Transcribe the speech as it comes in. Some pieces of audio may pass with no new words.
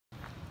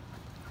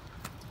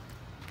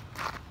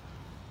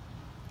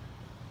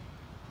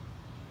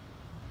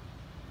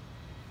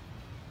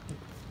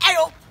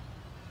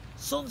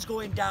sun's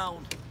going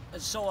down and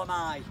so am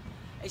I.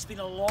 It's been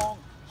a long,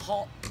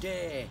 hot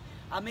day.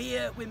 I'm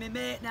here with my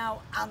mate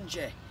now,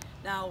 Angie.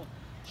 Now,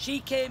 she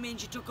came in,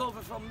 she took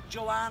over from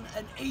Joanne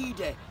and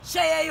Edie.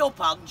 Say hey up,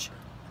 Ange.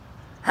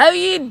 How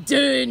you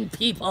doing,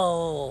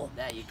 people?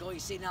 There you go, you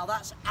see, now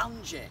that's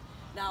Angie.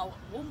 Now,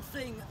 one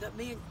thing that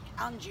me and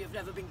Angie have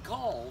never been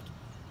called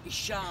is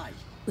shy.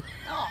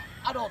 Oh,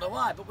 I don't know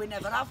why, but we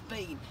never have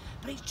been.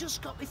 But it's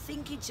just got me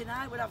thinking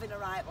tonight, we're having a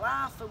right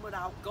laugh and we're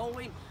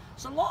outgoing.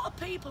 There's a lot of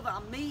people that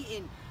I'm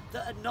meeting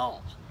that are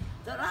not.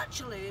 They're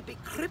actually a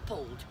bit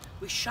crippled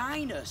with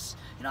shyness.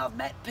 You know, I've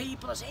met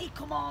people, I say, hey,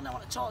 come on, I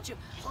want to talk to you.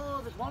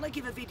 Oh, they want to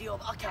give a video,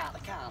 but I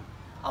can't.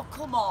 Oh,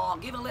 come on,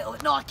 give a little,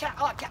 no, I can't,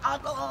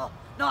 oh,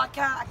 no, I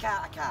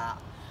can't.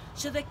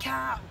 So they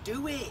can't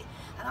do it.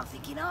 And I'm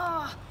thinking,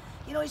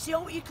 you know, see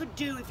what you could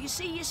do if you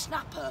see your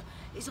snapper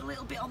is a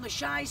little bit on the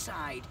shy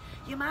side,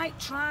 you might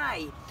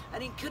try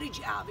and encourage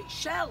it out of its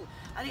shell.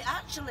 And it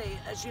actually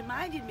has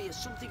reminded me of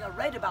something I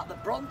read about the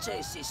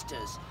Bronte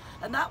sisters.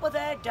 And that were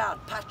their dad,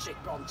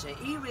 Patrick Bronte.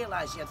 He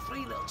realised he had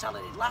 3 little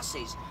talented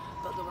lasses,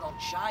 but they were on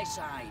shy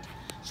side.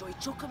 So he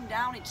took them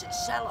down into the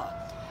cellar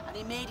and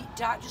he made it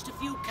dark, just a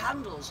few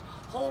candles,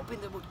 hoping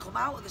they would come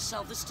out of the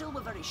cell. They still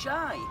were very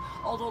shy.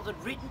 Although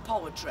they'd written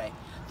poetry,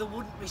 they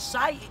wouldn't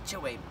recite it to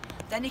him.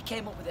 Then he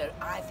came up with it,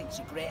 I think it's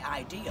a great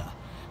idea.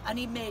 And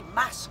he made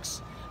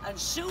masks. And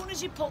soon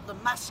as he put the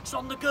masks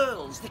on the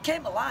girls, they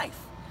came to life.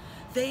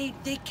 They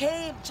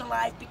came to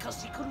life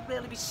because they couldn't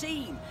really be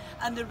seen.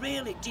 And they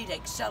really did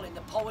excel in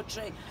the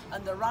poetry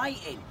and the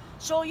writing.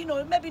 So, you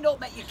know, maybe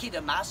not make your kid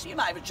a mask. You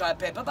might even try a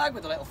paper bag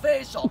with a little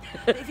face on.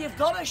 If you've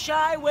got a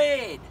shy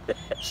way,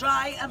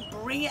 try and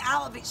bring it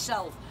out of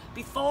itself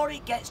before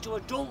it gets to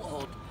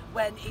adulthood,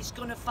 when it's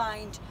going to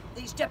find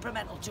that it's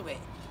detrimental to it,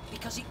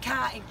 because it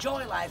can't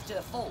enjoy life to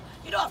the full.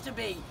 You don't have to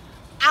be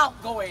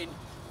outgoing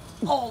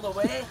all the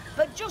way,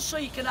 but just so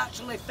you can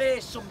actually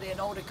face somebody and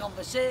hold a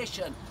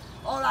conversation.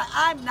 All right,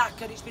 I'm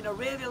knackered, it's been a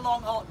really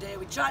long hot day,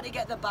 we tried to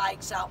get the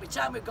bikes out, by the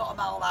time we got them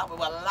all out we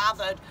were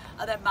lathered,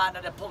 and then mine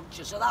had a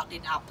puncture, so that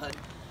didn't happen.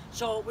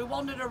 So we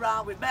wandered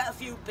around, we've met a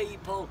few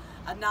people,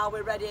 and now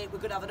we're ready, we're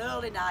going to have an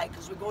early night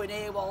because we're going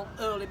Awol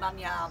early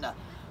manana.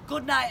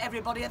 Good night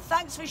everybody, and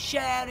thanks for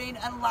sharing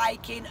and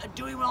liking and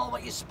doing all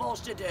what you're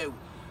supposed to do.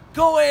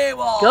 Go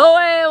Awol! Go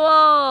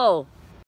Awol!